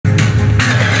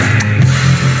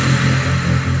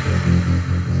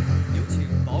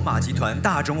团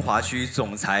大中华区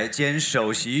总裁兼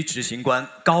首席执行官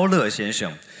高乐先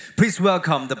生。Please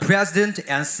welcome the President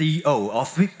and CEO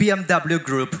of BMW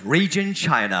Group Region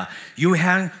China,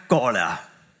 Johan Goller.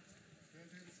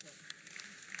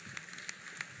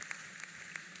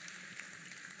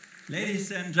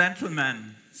 Ladies and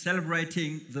gentlemen,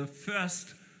 celebrating the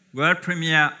first world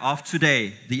premiere of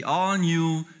today, the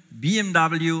all-new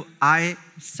BMW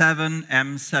i7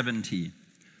 M70.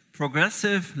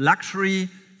 Progressive luxury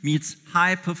meets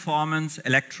high-performance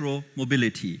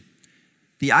electromobility.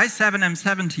 The i7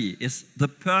 M70 is the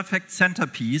perfect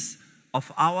centerpiece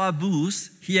of our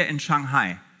booth here in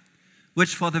Shanghai,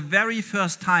 which for the very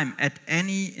first time at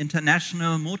any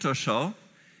international motor show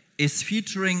is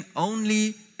featuring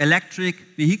only electric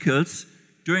vehicles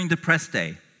during the press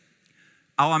day.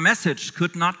 Our message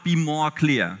could not be more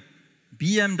clear.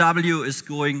 BMW is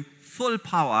going full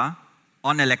power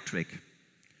on electric.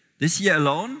 This year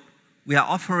alone, we are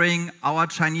offering our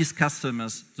Chinese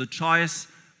customers the choice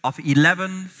of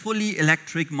 11 fully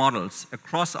electric models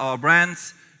across our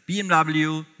brands,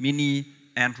 BMW, Mini,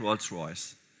 and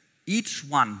Rolls-Royce. Each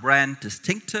one brand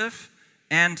distinctive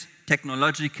and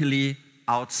technologically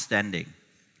outstanding.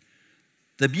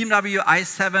 The BMW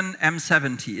i7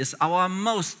 M70 is our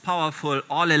most powerful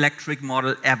all-electric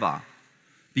model ever.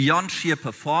 Beyond sheer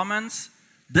performance,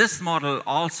 this model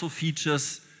also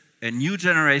features a new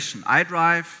generation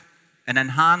xDrive, an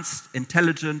enhanced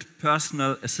intelligent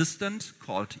personal assistant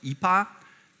called IPA,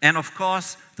 and of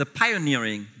course, the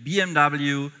pioneering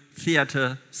BMW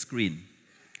theater screen.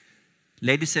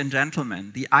 Ladies and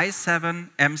gentlemen, the i7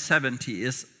 M70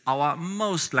 is our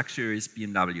most luxurious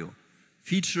BMW,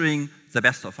 featuring the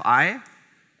best of I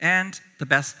and the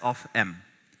best of M.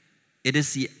 It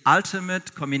is the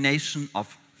ultimate combination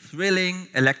of thrilling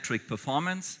electric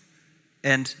performance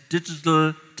and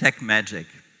digital tech magic.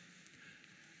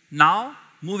 Now,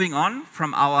 moving on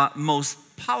from our most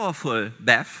powerful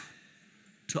BEV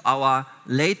to our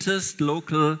latest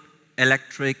local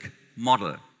electric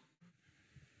model.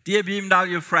 Dear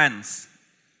BMW friends,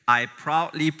 I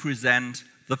proudly present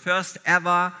the first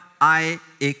ever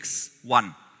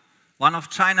iX1. One of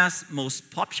China's most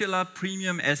popular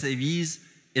premium SUVs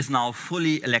is now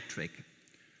fully electric.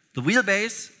 The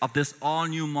wheelbase of this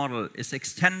all-new model is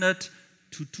extended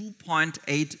to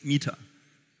 2.8 meters,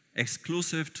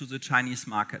 exclusive to the Chinese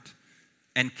market,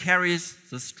 and carries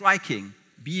the striking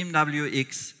BMW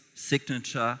X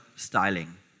signature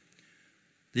styling.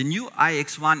 The new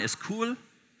iX1 is cool,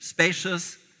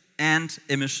 spacious, and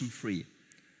emission-free.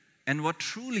 And what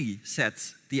truly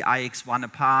sets the iX1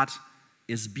 apart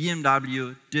is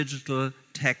BMW digital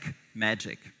tech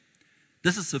magic.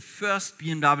 This is the first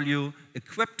BMW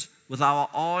equipped with our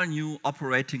all-new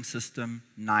operating system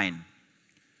 9.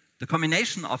 The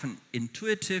combination of an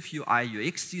intuitive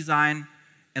UI/UX design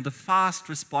and the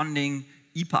fast-responding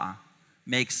IPA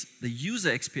makes the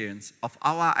user experience of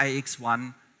our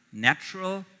iX1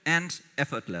 natural and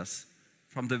effortless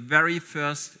from the very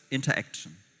first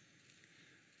interaction.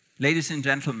 Ladies and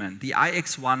gentlemen, the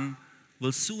iX1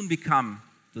 will soon become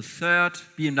the third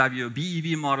BMW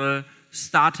BEV model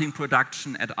starting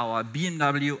production at our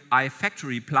BMW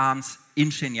iFactory plants in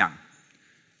Shenyang.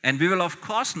 And we will of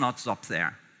course not stop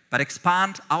there, but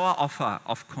expand our offer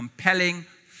of compelling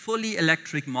fully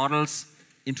electric models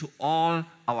into all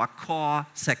our core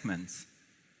segments.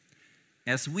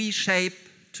 As we shape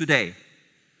today,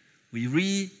 we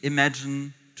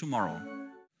reimagine tomorrow.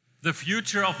 The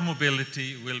future of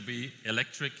mobility will be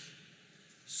electric,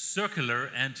 circular,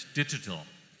 and digital.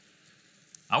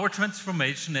 Our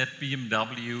transformation at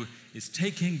BMW is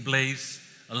taking place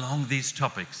along these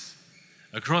topics.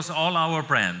 Across all our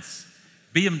brands,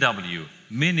 BMW,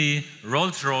 Mini,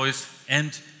 Rolls-Royce,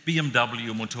 and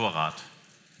BMW Motorrad.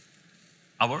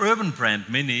 Our urban brand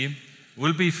Mini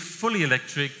will be fully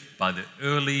electric by the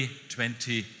early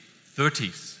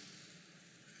 2030s.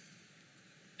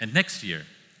 And next year,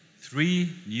 3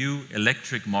 new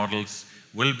electric models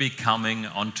will be coming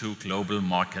onto global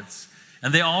markets.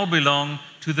 And they all belong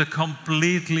to the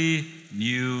completely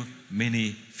new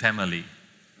Mini family.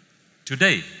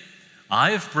 Today,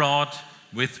 I've brought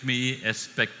with me a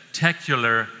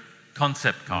spectacular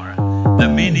concept car, the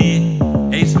Mini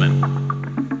Aceman.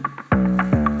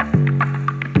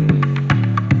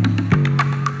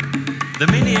 The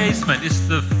Mini Aceman is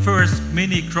the first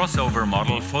Mini crossover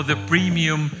model for the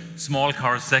premium small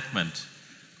car segment,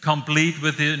 complete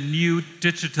with a new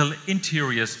digital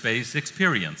interior space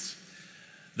experience.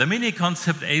 The Mini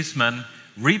concept Aceman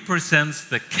represents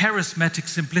the charismatic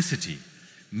simplicity,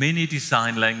 Mini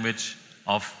design language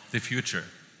of the future.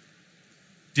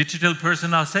 Digital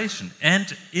personalization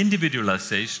and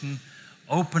individualization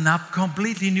open up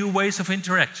completely new ways of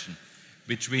interaction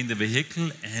between the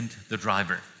vehicle and the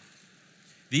driver.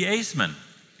 The Aceman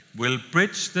will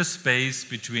bridge the space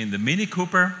between the Mini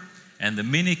Cooper and the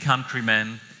Mini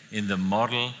Countryman in the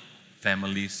model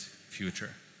family's future.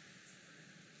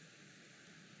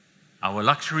 Our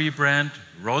luxury brand,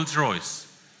 Rolls-Royce,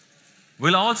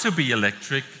 will also be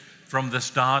electric from the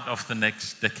start of the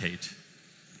next decade.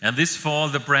 And this fall,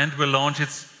 the brand will launch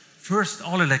its first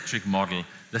all-electric model,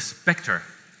 the Spectre,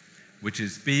 which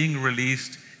is being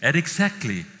released at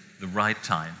exactly the right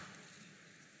time.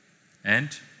 And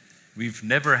we've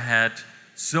never had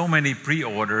so many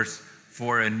pre-orders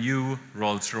for a new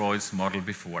Rolls-Royce model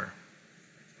before.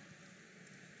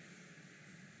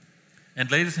 And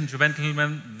ladies and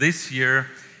gentlemen, this year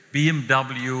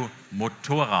BMW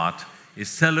Motorrad is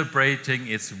celebrating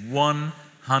its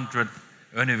 100th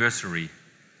anniversary.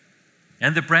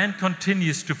 And the brand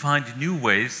continues to find new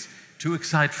ways to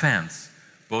excite fans,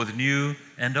 both new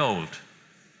and old.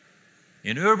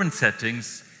 In urban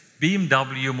settings,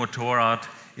 BMW Motorrad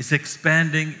is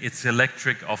expanding its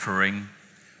electric offering.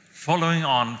 Following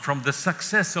on from the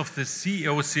success of the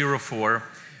CO04,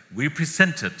 we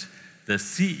presented the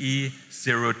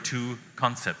CE02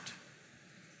 concept.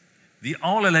 The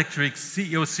all-electric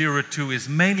CO02 is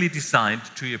mainly designed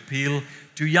to appeal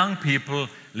to young people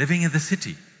living in the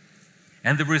city.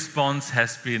 And the response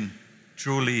has been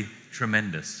truly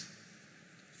tremendous.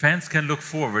 Fans can look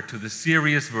forward to the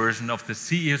serious version of the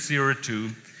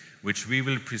CE02, which we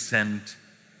will present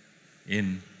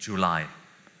in July.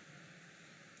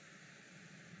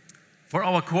 For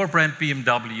our core brand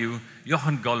BMW,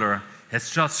 Jochen Goller has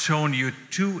just shown you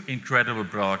two incredible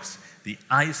products, the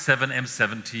i7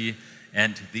 M70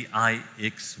 and the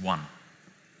iX1.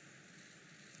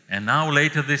 And now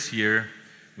later this year,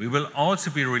 we will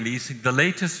also be releasing the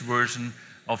latest version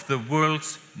of the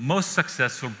world's most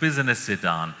successful business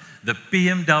sedan, the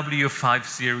BMW 5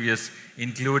 Series,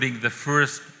 including the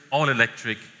first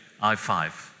all-electric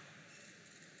i5.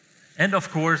 And of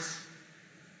course,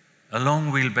 a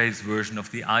long wheelbase version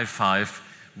of the i5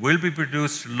 will be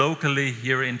produced locally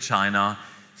here in China,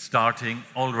 starting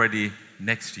already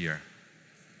next year.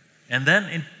 And then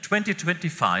in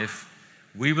 2025,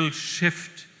 we will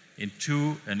shift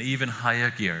into an even higher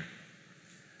gear.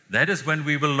 That is when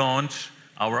we will launch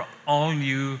our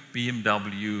all-new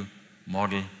BMW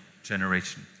model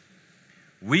generation.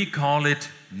 We call it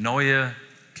Neue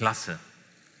Klasse,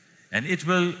 and it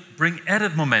will bring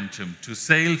added momentum to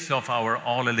sales of our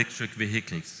all-electric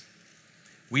vehicles.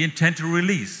 We intend to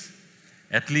release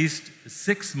at least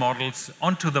 6 models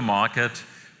onto the market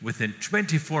within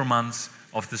 24 months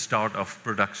of the start of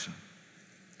production.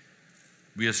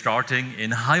 We are starting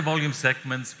in high-volume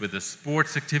segments with a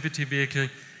sports activity vehicle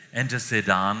and a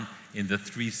sedan in the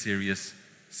 3 Series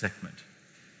segment.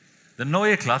 The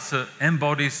Neue Klasse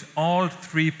embodies all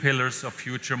 3 pillars of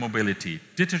future mobility: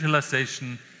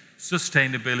 digitalisation,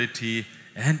 sustainability,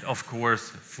 and of course,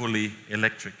 fully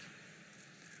electric.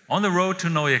 On the road to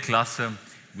Neue Klasse,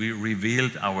 we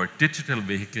revealed our digital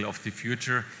vehicle of the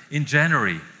future in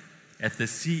January at the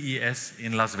CES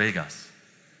in Las Vegas.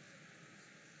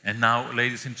 And now,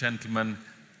 ladies and gentlemen,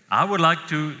 I would like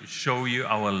to show you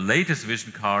our latest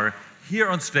vision car here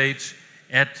on stage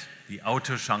at the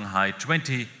Auto Shanghai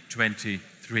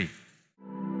 2023.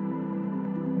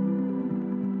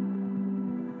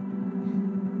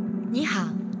 你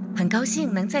好，很高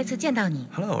兴能再次见到你。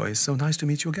 Hello, it's so nice to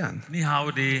meet you again. Ni hao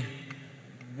di.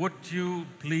 Would you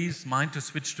please mind to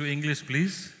switch to English,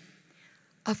 please?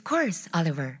 Of course,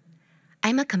 Oliver.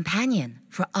 I'm a companion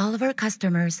for all of our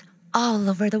customers all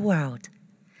over the world.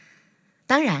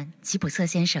 当然，吉普策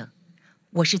先生，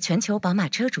我是全球宝马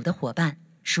车主的伙伴，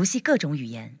熟悉各种语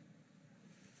言。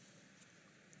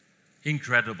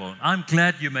 Incredible. I'm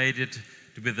glad you made it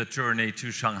with the journey to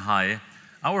Shanghai.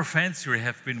 Our fans here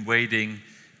have been waiting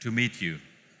to meet you.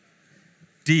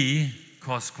 D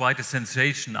caused quite a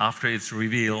sensation after its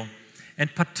reveal,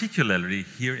 and particularly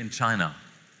here in China,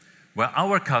 where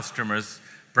our customers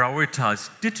prioritize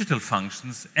digital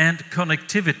functions and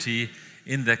connectivity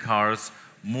in their cars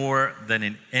more than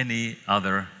in any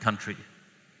other country.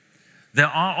 There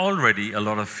are already a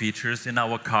lot of features in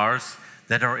our cars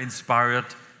that are inspired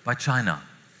by China.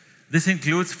 This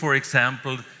includes, for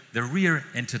example, the rear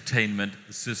entertainment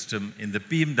system in the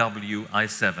BMW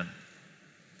i7.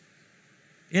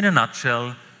 In a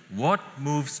nutshell, what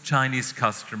moves Chinese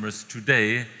customers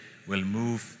today will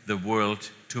move the world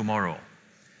tomorrow.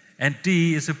 And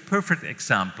D is a perfect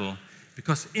example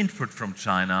because input from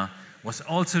China was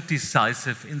also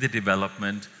decisive in the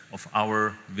development of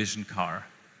our vision car.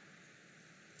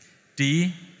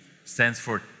 D stands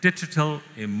for Digital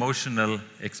Emotional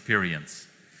Experience.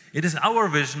 It is our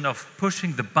vision of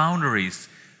pushing the boundaries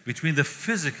between the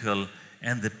physical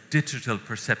and the digital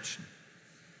perception.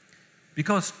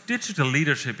 Because digital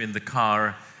leadership in the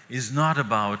car is not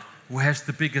about who has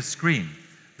the biggest screen,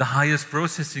 the highest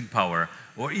processing power,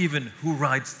 or even who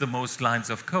writes the most lines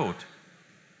of code.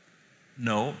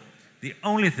 No, the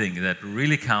only thing that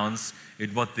really counts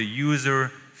is what the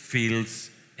user feels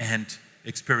and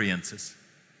experiences.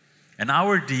 And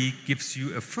our D gives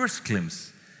you a first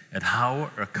glimpse at how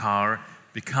a car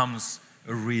becomes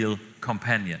a real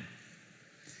companion.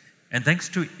 And thanks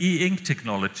to e-ink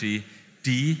technology,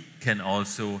 D can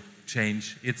also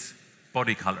change its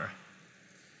body color.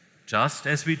 Just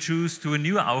as we choose to a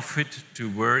new outfit to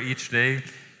wear each day,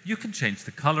 you can change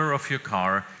the color of your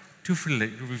car to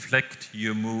reflect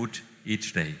your mood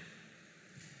each day.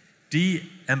 D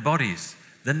embodies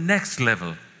the next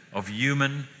level of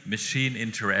human-machine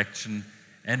interaction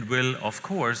and will, of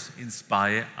course,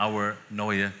 inspire our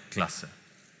Neue Klasse.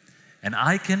 And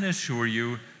I can assure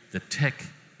you the tech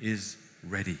is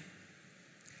ready.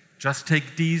 Just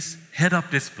take D's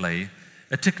head-up display,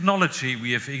 a technology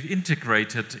we have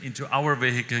integrated into our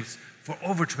vehicles for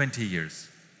over 20 years.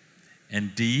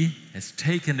 And D has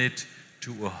taken it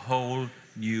to a whole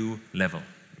new level.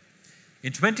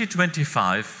 In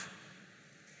 2025,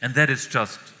 and that is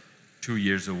just 2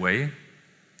 years away,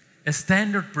 a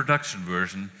standard production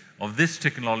version of this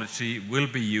technology will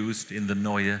be used in the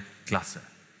Neue Klasse.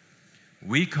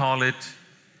 We call it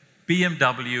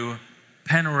BMW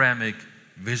Panoramic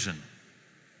Vision.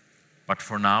 But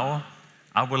for now,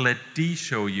 I will let Dee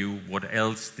show you what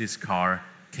else this car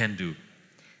can do.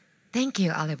 Thank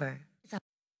you, Oliver.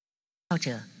 造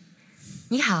者，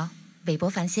你好，韦伯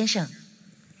凡先生。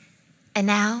And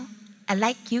now, I'd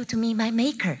like you to meet my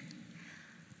maker.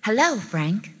 Hello,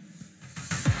 Frank.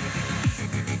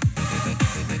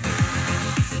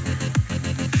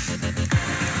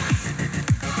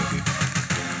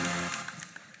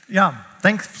 Yeah,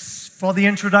 thanks for the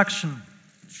introduction.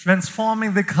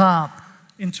 Transforming the car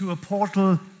into a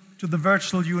portal to the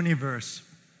virtual universe.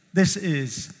 This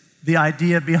is the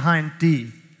idea behind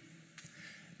D.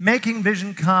 Making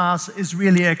vision cars is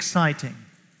really exciting,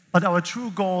 but our true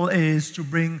goal is to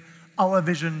bring our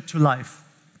vision to life,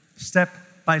 step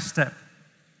by step,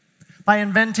 by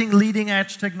inventing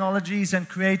leading-edge technologies and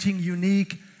creating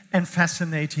unique and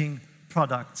fascinating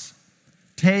products.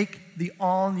 Take the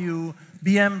all-new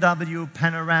BMW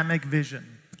Panoramic Vision,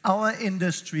 our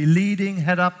industry-leading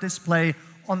head-up display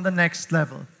on the next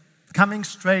level, coming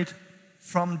straight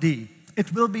from D.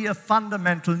 It will be a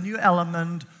fundamental new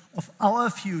element of our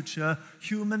future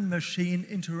human-machine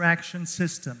interaction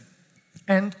system.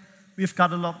 And we've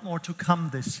got a lot more to come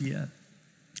this year.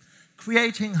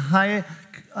 Creating highly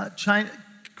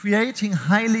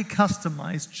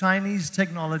customized Chinese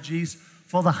technologies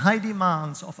for the high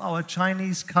demands of our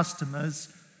Chinese customers,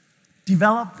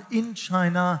 developed in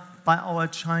China by our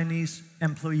Chinese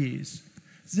employees.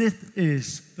 This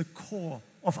is the core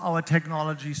of our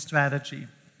technology strategy.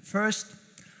 First,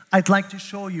 I'd like to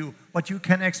show you what you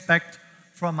can expect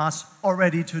from us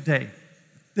already today.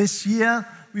 This year,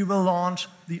 we will launch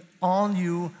the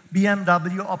all-new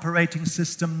BMW Operating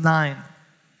System 9.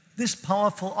 This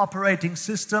powerful operating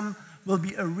system will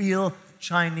be a real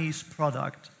Chinese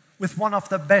product with one of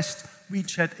the best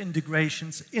WeChat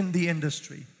integrations in the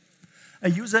industry. A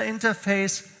user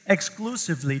interface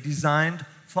exclusively designed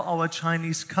for our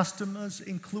Chinese customers,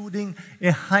 including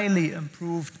a highly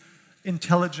improved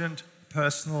intelligent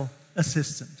personal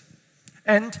assistant.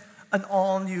 And an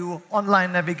all-new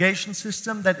online navigation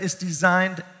system that is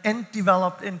designed and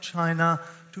developed in China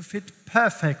to fit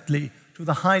perfectly to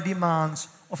the high demands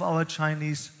of our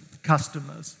Chinese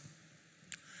customers.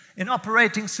 In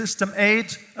Operating System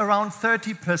 8, around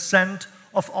 30%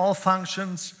 of all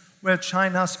functions were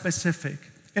China-specific.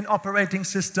 In Operating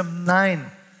System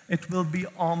 9, it will be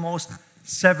almost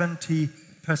 70%.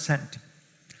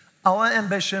 Our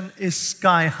ambition is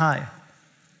sky high.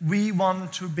 We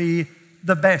want to be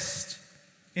the best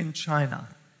in China.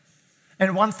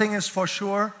 And one thing is for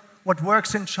sure, what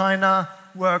works in China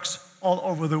works all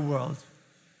over the world.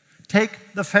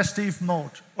 Take the festive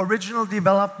mode, original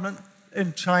development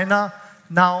in China,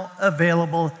 now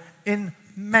available in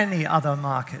many other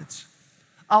markets.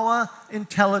 Our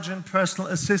intelligent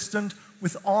personal assistant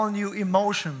with all new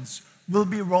emotions will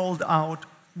be rolled out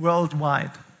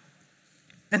worldwide.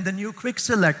 And the new Quick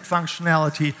Select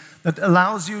functionality that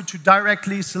allows you to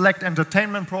directly select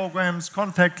entertainment programs,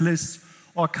 contact lists,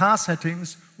 or car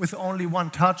settings with only one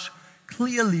touch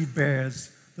clearly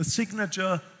bears the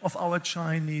signature of our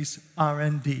Chinese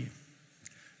R&D.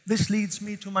 This leads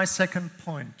me to my second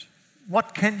point.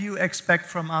 what can you expect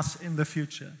from us in the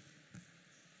future?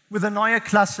 With the Neue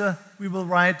Klasse, we will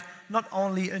write not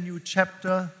only a new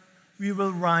chapter, we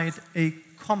will write a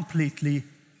completely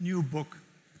new book.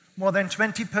 More than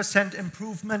 20%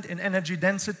 improvement in energy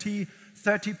density,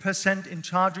 30% in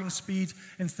charging speed,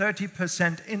 and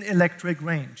 30% in electric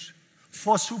range.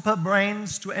 For super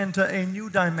brains to enter a new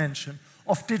dimension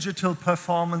of digital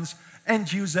performance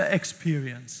and user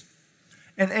experience,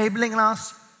 enabling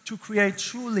us to create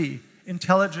truly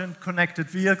intelligent connected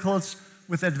vehicles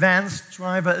with advanced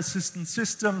driver assistance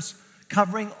systems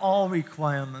covering all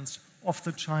requirements of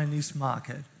the Chinese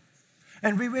market.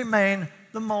 And we remain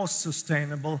the most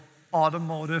sustainable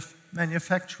automotive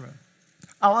manufacturer.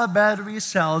 Our battery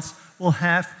cells will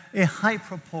have a high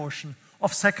proportion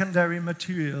of secondary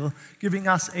material, giving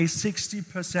us a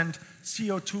 60%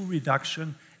 CO2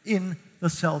 reduction in the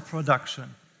cell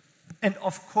production. And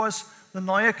of course, the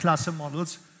Neue Klasse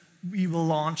models we will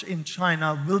launch in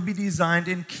China will be designed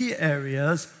in key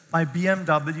areas by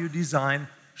BMW Design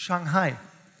Shanghai.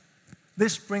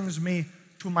 This brings me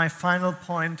to my final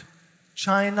point.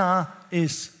 China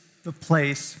is the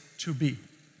place to be.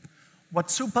 What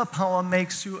superpower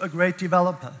makes you a great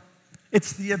developer?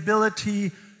 It's the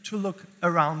ability to look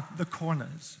around the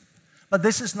corners. But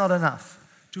this is not enough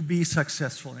to be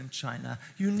successful in China.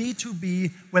 You need to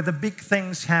be where the big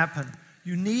things happen.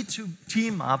 You need to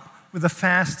team up with the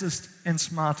fastest and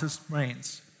smartest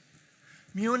brains.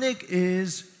 Munich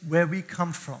is where we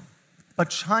come from, but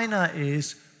China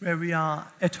is where we are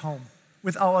at home,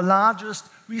 with our largest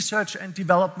research and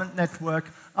development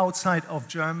network outside of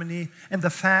Germany and the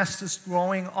fastest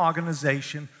growing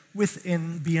organization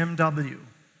within BMW.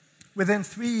 Within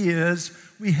 3 years,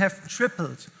 we have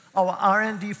tripled our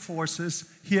R&D forces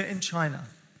here in China.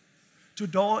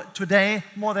 Today,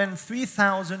 more than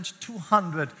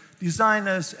 3,200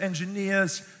 designers,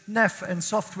 engineers, NEF and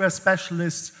software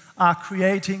specialists are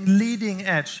creating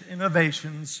leading-edge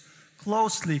innovations,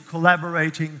 closely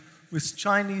collaborating with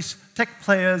Chinese tech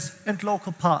players and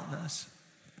local partners.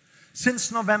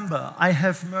 Since November, I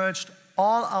have merged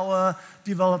all our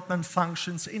development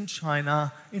functions in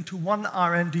China into one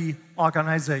R&D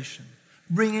organization,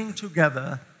 bringing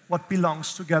together what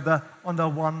belongs together under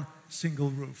one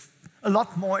single roof. A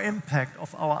lot more impact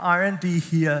of our R&D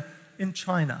here in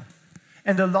China,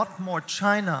 and a lot more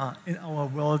China in our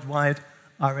worldwide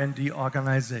R&D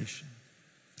organization.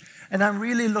 And I'm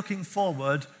really looking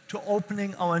forward to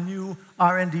opening our new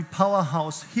R&D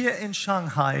powerhouse here in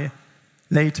Shanghai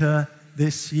later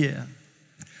this year.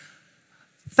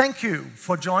 Thank you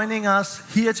for joining us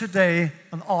here today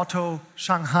on Auto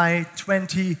Shanghai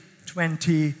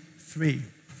 2023.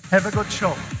 Have a good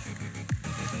show.